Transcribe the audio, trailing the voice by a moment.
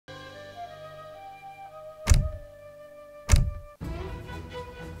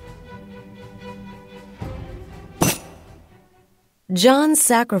John's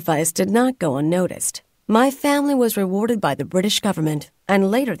sacrifice did not go unnoticed. My family was rewarded by the British government,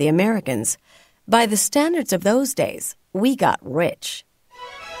 and later the Americans. By the standards of those days, we got rich.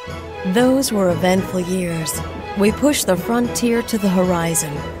 Those were eventful years. We pushed the frontier to the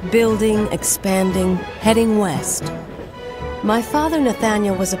horizon, building, expanding, heading west. My father,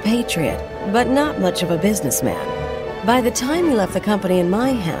 Nathaniel, was a patriot, but not much of a businessman. By the time he left the company in my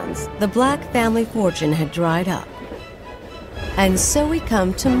hands, the Black family fortune had dried up. And so we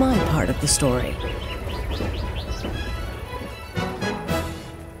come to my part of the story.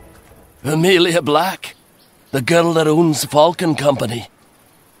 Amelia Black, the girl that owns Falcon Company.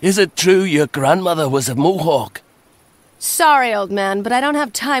 Is it true your grandmother was a Mohawk? Sorry, old man, but I don't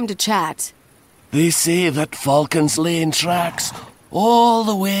have time to chat. They say that Falcon's laying tracks all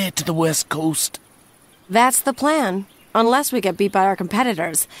the way to the west coast. That's the plan, unless we get beat by our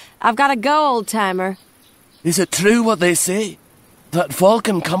competitors. I've got to go, old-timer. Is it true what they say? That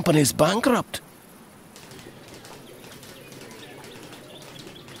Falcon Company's bankrupt?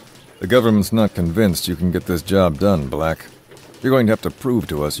 The government's not convinced you can get this job done, Black. You're going to have to prove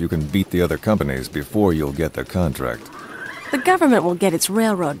to us you can beat the other companies before you'll get the contract. The government will get its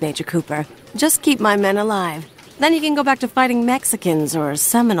railroad, Major Cooper. Just keep my men alive. Then you can go back to fighting Mexicans or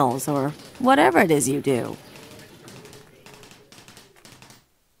Seminoles or whatever it is you do.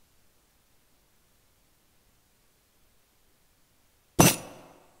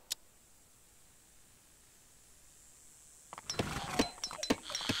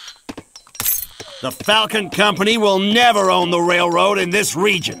 The Falcon Company will never own the railroad in this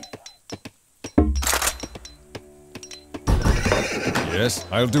region. Yes,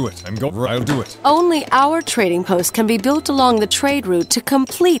 I'll do it. I'll do it. Only our trading post can be built along the trade route to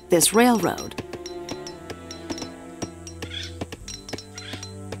complete this railroad.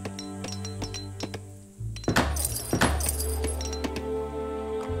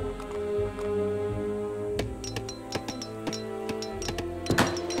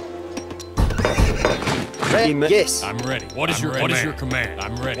 Yes. I'm ready. What is your command?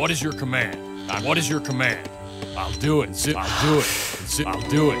 I'm ready. What is your command? What is your command? I'll do it. I'll do it. I'll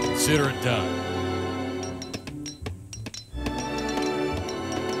do it. Consider it done.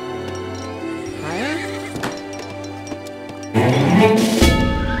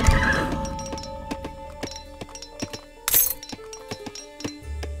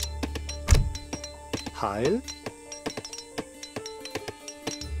 Heil.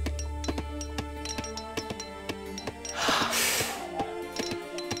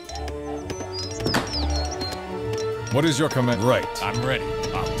 What is your command? Right. I'm ready.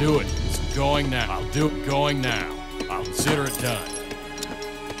 I'll do it. It's going now. I'll do it going now. I'll consider it done.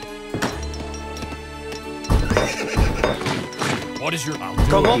 What is your... I'll do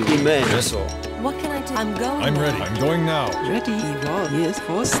Come on, it. man. Yes. What can I do? I'm going. I'm ready. I'm going now. Ready, well, here's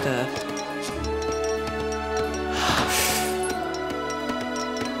Forster.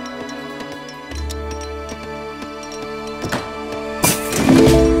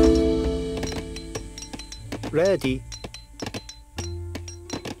 Ready.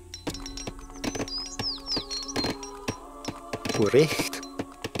 Recht.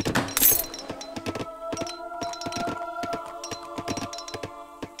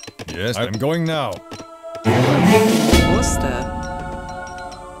 Yes, I'm going now. Forster.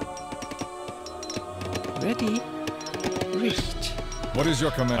 Ready. Richt. What is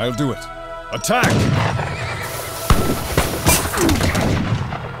your command? I'll do it. Attack!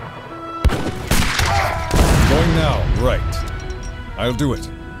 Going now. Right. I'll do it.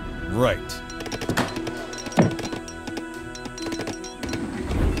 Right.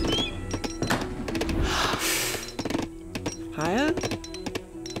 Heil.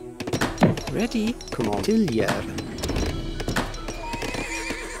 Ready. Come on. Tiljer.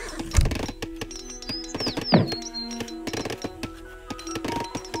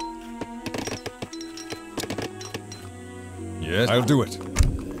 Yes, I'll do it.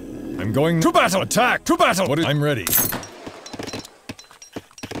 I'm going to battle! Attack! To battle! I'm ready.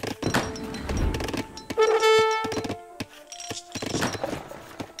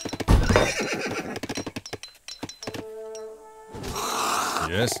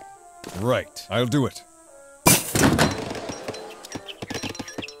 Yes. Right. I'll do it.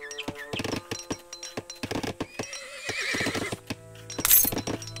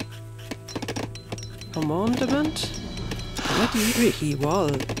 Commandment. Ready. Richi wall.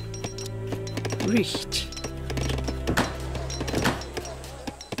 Richt.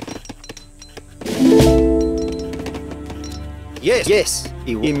 Yes. Yes.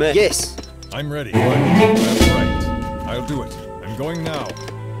 Yes. I'm ready. Right. That's right. I'll do it. I'm going now.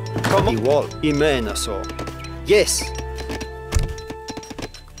 Come on. Wall. Imena so. Yes.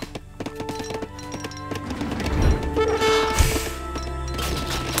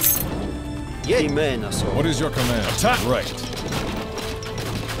 What is your command? Attack! Right.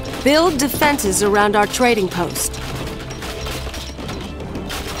 Build defenses around our trading post.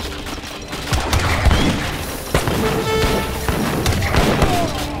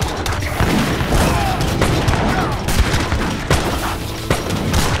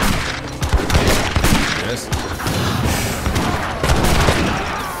 Yes.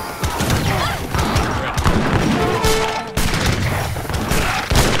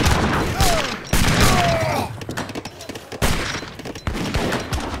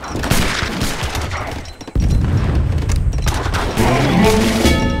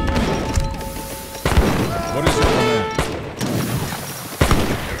 What is your command?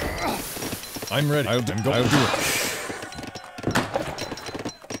 I'm ready. I'll do it.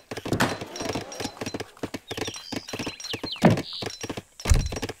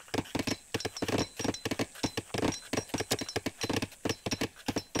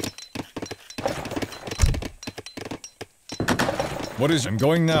 What is? I'm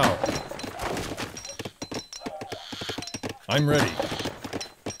going now. I'm ready.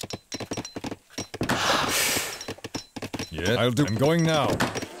 Yeah, I'll do. I'm going now.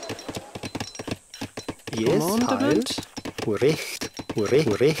 Commandment. Recht.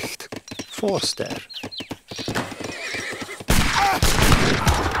 Forster.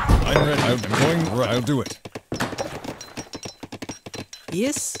 I'm ready. I'm going. I'll do it.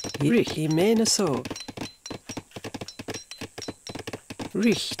 Yes, ich meine so.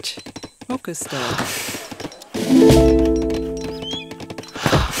 Richt. Orchester.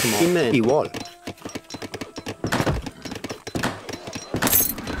 Igual.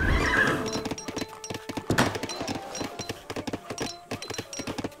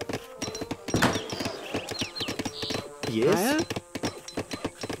 Yes. Higher.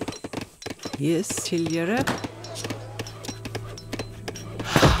 Yes, tidigare.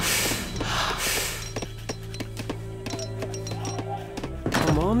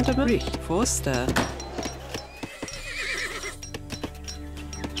 Commandment. Richt. Forster.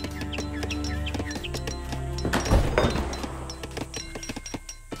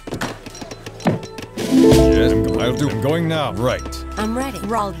 Yes, I'll do. I'm going now. Right. I'm ready.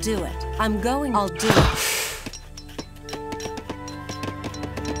 I'll do it. I'm going. I'll do it.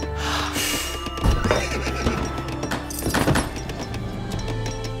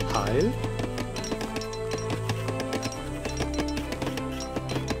 Heil.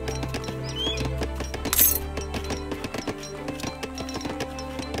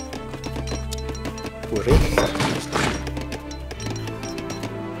 Recht.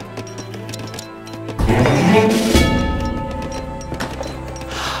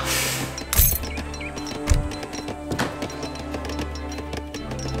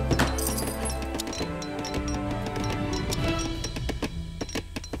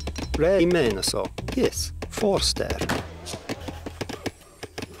 Reimenaso. Yes. Forster.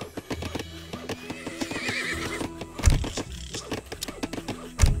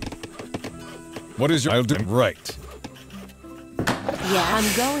 What is your? I'll do. Right. Yeah,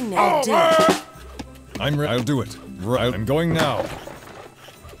 I'm going now. I'll do it. I'm ready. I'll do it. Right. I'm going now.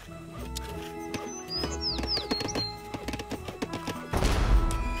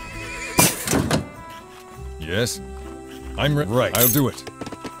 Yes. I'm ready. Right. I'll do it.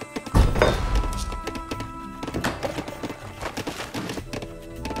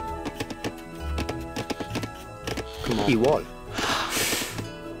 Igual.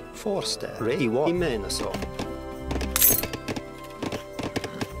 Forster. Igual. Imenaso.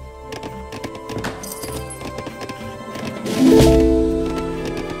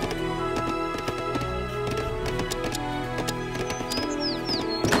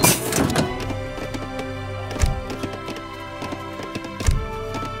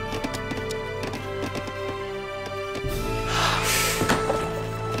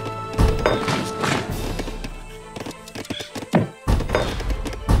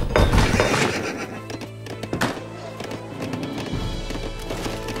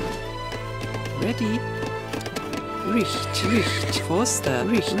 Ready. Richt. Forster.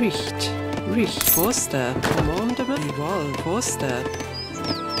 Richt. Forster. Commandment. Igual. Forster.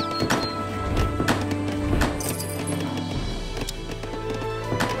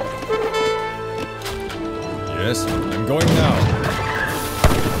 Yes. I'm going now.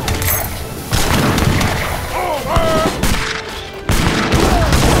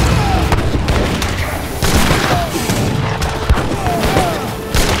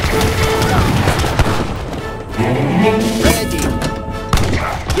 Ready.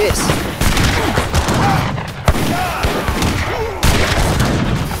 Yes.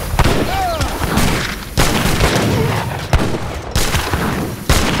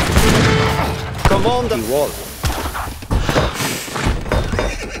 Commander. Die wall.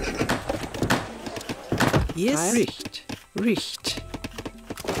 Yes. Richt.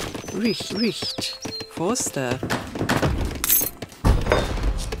 Forster.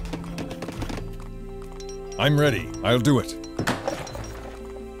 I'm ready. I'll do it.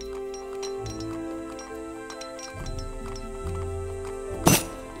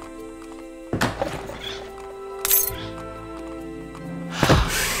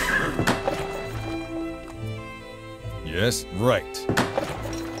 Yes, right.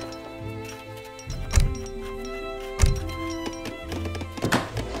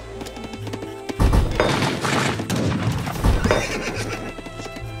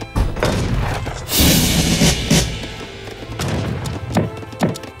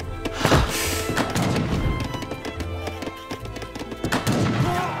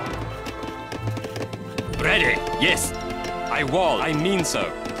 Ready? Yes. I wall. I mean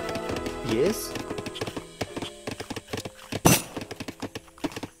so. Yes.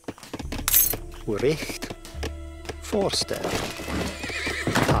 Recht. Forster.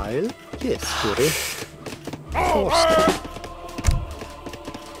 Heil. Yes. Recht. Forster.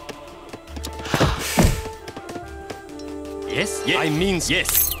 Yes? Yes. I mean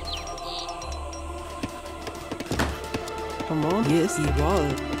yes. Come on. Yes, die wall.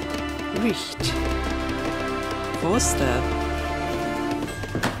 Richt. Forster.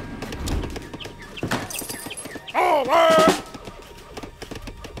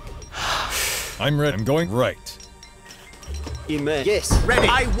 I'm ready. I'm going right. Amen. Yes. Ready.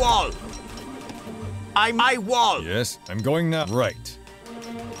 I wall. I wall. Yes, I'm going now. Right.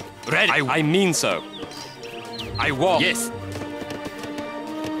 Ready. I mean so. I wall. Yes.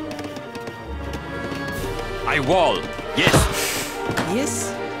 I wall. Yes. Yes.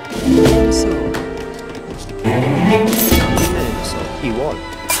 So. Amen. Så. I wall.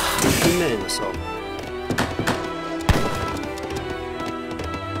 Amen. Så.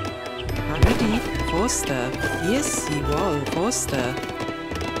 Ready. Forster. Yes, die wall. Forster.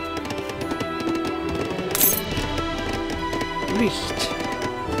 Richt.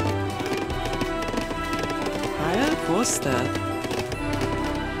 Heil. Forster.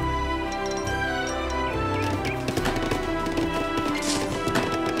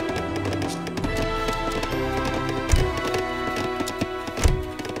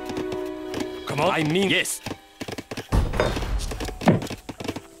 Come on. I mean yes.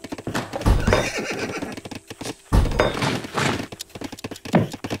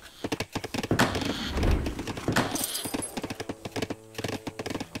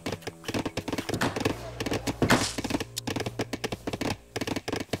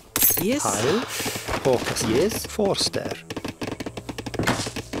 Yes. Heil. Focus. Yes. Forster.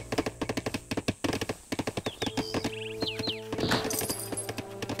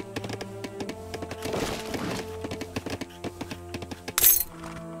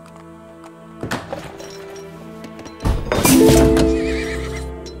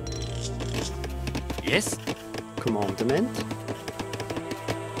 Yes. Commandement.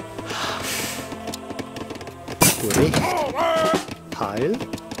 Recht. Heil.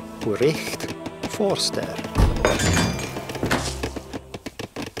 Recht. Forster.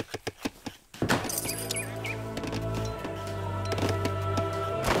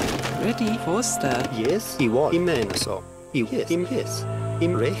 Ready. Forster. Yes. I wall. Amen. Så. I yes. Im yes.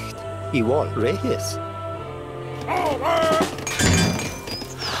 Im recht. I wall. Recht. Yes.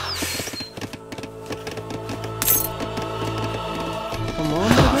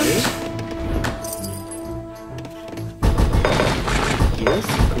 Commandment. Yes.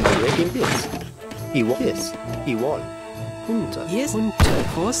 Recht. Im yes. I wall. Yes. I wall. Unter. Yes. Unter.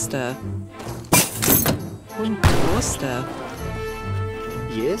 Forster. Unter. Forster.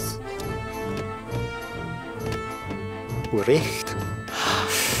 Yes. Recht.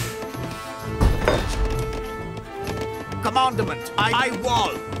 Commandment. I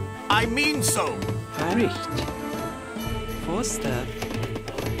wall. I mean so. Richt. Forster.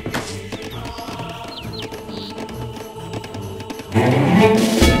 Ready.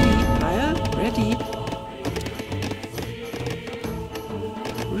 Heil. Ready.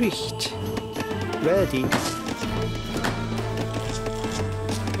 Richt. Ready.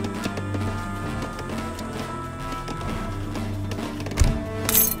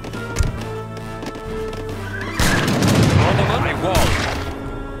 I wall.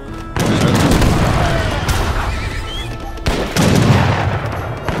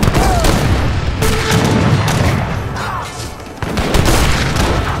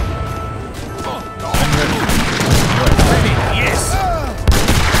 Ready. Yes.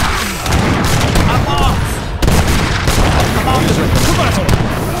 I'm off.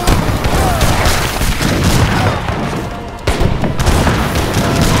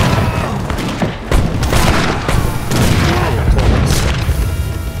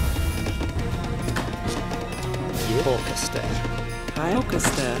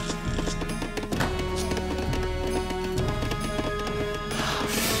 Gustav.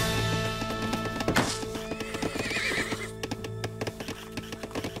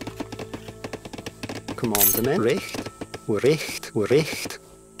 Commandement. Recht. Recht. Recht.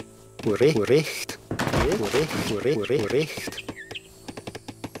 Recht. Recht. Recht. Recht.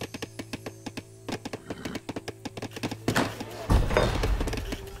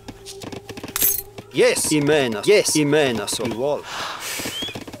 Yes, Imenas. Yes, Imenas. Igual.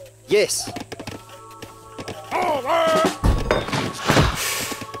 Yes.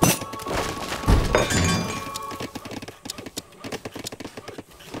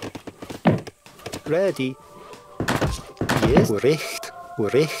 Ready. Yes. Recht.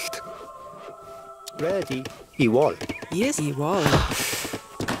 Recht. Ready. Igual. Yes, igual.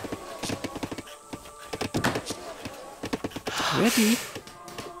 Ready.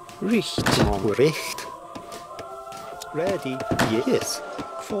 Richt. Recht. Ready. Yes.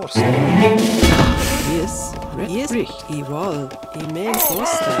 Force. Yes. Yes. Richt. Igual. Imen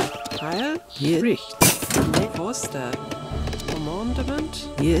Forster. Teil. Yes. Richt. Imen Forster. Commandment.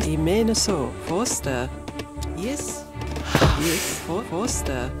 Yes. Imen so. Forster. Yes. Yes.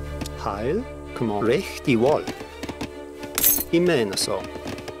 Forster. Heil. Command. Recht. Igual. Imena so.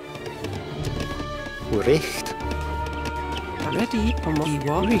 Recht. Ready.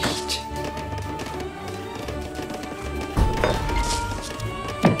 Igual. Richt.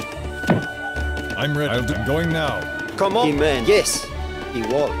 I'm ready. I'm going now. Come on. Imen. Yes.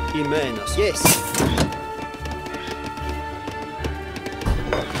 Igual. Imenas. Yes.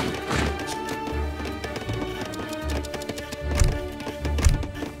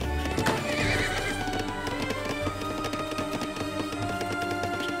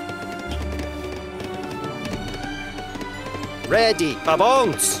 Ready.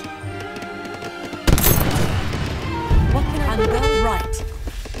 Avance. What can I do? I'm going right.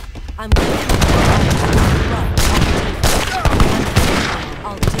 I'm going right.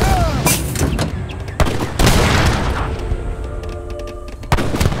 I'll do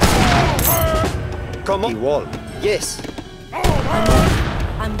it. Come on. Igual. Yes.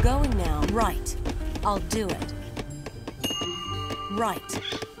 I'm going now. Right. I'll do it. Right.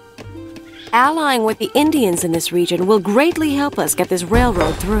 Allying with the Indians in this region will greatly help us get this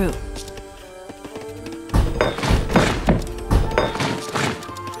railroad through.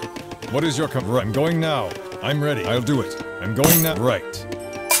 What is your command? I'm going now. I'm ready. I'll do it. I'm going now. Right.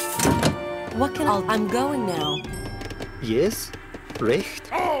 What can I'm going now. Yes. Recht.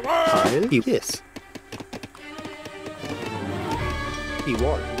 Heil. Yes.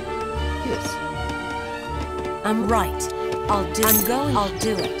 Igual. Yes. I'm right. I'll do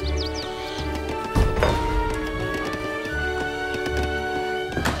it.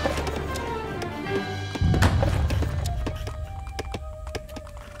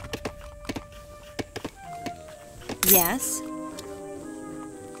 Yes.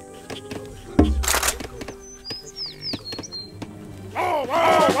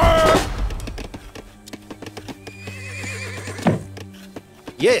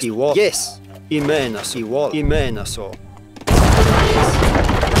 Yes. Igual. Yes. Imenas. Igual. Imenas. O.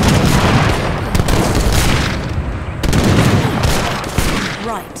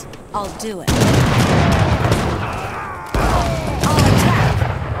 Right. I'll do it.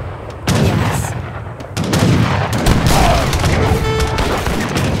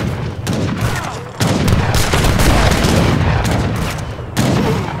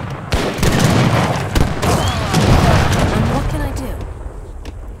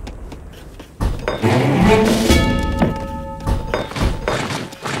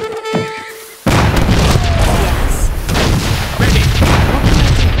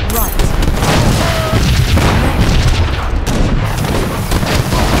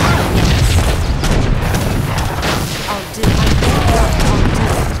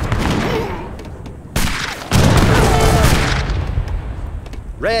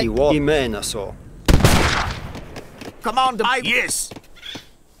 Ready. Imenas. O. Commander, yes.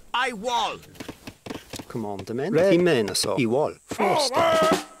 I wall. Commandment. Imenas. O. Igual.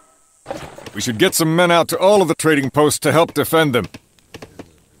 Forster. We should get some men out to all of the trading posts to help defend them.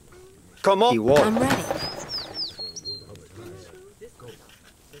 Come on. Igual. I'm ready.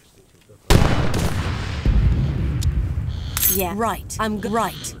 Yeah. Right.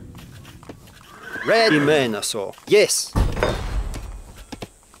 Right. Ready. Imenas. O. Yes.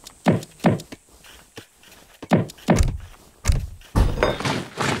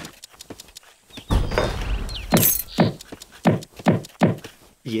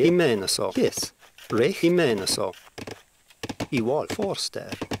 Imenas. O. Yes. Recht. Imenas. O. Igual. Forster.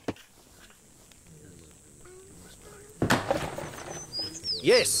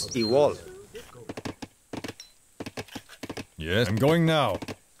 Yes, igual. Yes, I'm going now.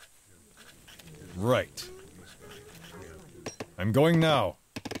 Right. I'm going now.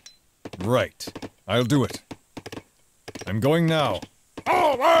 Right. I'll do it. I'm going now.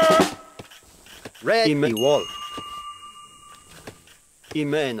 Red igual.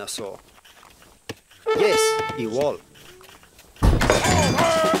 Imena så. Yes, igual.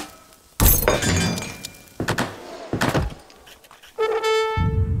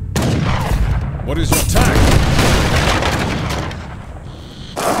 What is your attack?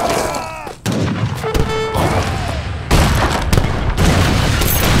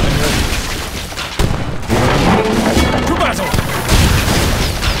 To battle!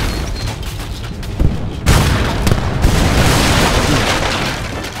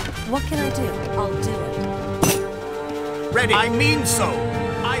 What can I do? I'll do it. Ready. I mean so.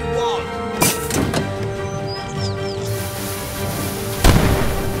 I won.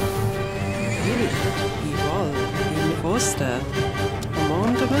 Igual. Imposter.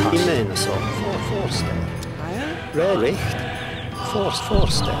 Commandment. Imena så. Forster. Heil. Recht.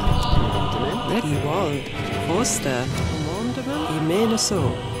 Forster. Commandment. Igual. Foster. Commandment. Imena så.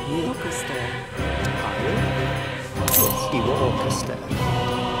 Orkester. Igual orkester.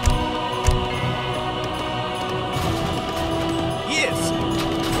 Yes.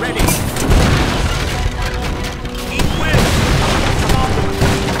 Ready. Eat well. Come on.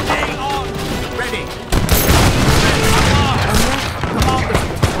 Stay on. Ready. Come on. Come on.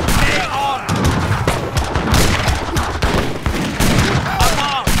 Stay on. Come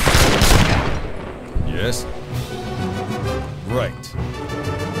on. Yes. Right.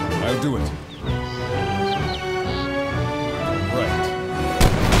 I'll do it. Right.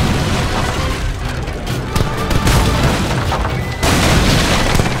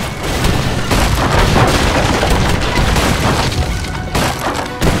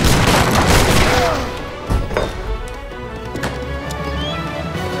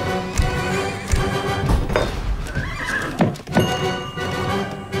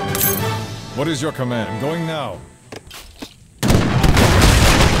 What is your command? I'm going now.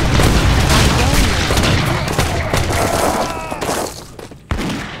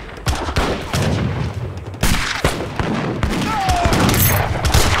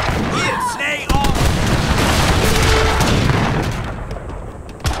 Yes. Stay on.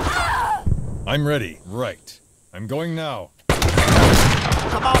 I'm ready. Right. I'm going now.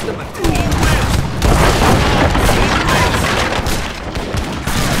 Come on, the Eat well.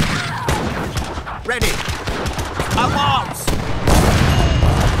 Ready. Alarms.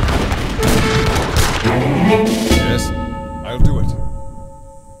 Yes. I'll do it.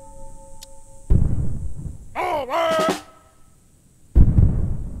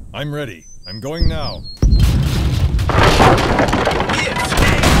 I'm ready. I'm going now. Yes.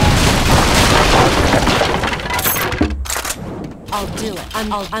 Stay I'll do it.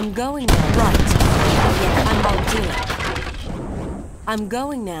 I'm going now. Right. Yeah, I'll do it. I'm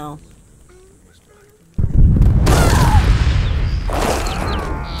going now.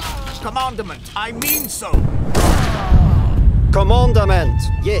 Commandment. I mean so. Commandment.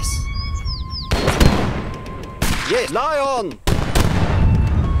 Yes. Yes. Lion.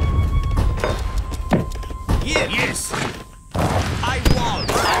 Yes. I won.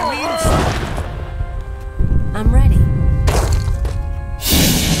 I mean so. I'm ready.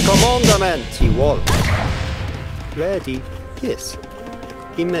 Commandment. Igual. Ready. Yes.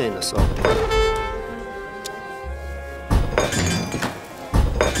 Imena så.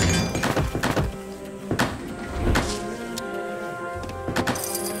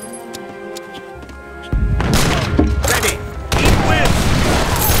 Ready. Eat well.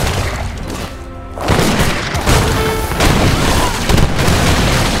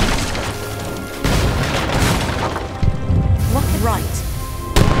 What? Right.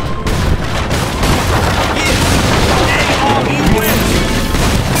 Yes. Stay on. Eat well.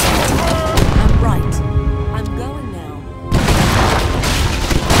 I'm right. I'm going now.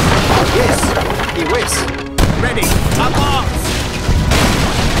 Yes. He waits. Ready. Alarms.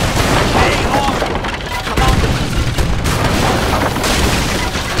 Stay on. Commandment.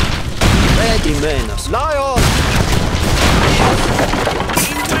 Ready. Menas. Lion.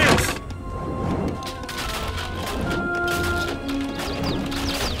 Eat well.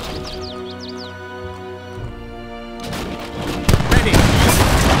 Ready.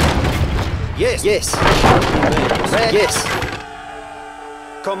 Yes. Yes. Red. Yes.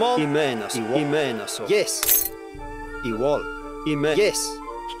 Come on. Imenas. Imenas. Yes. Igual. Yes.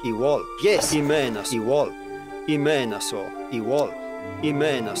 Igual. Yes. Imenas. Igual. Imenas. Igual.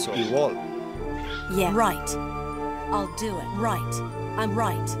 Imenas. Igual. Yeah. Right. I'll do it. Right. I'm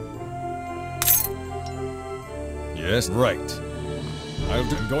right. Yes, right.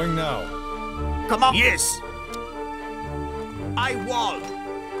 I'm going now. Come on. Yes. I wall.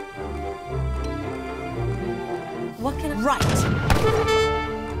 What can I... Right.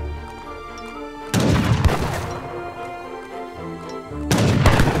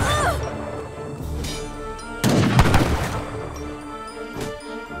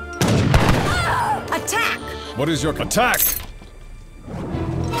 Attack! What is your attack?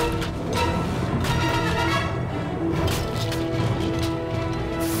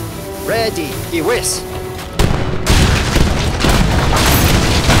 Ready. Iwis.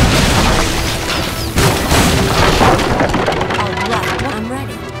 All right, I'm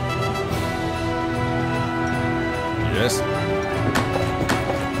ready. Yes.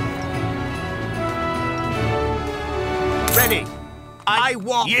 Ready. I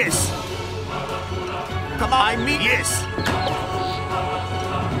wall. Yes. Come on. I mean yes.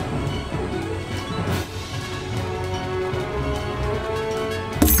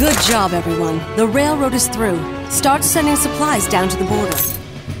 Good job, everyone. The railroad is through. Start sending supplies down to the border.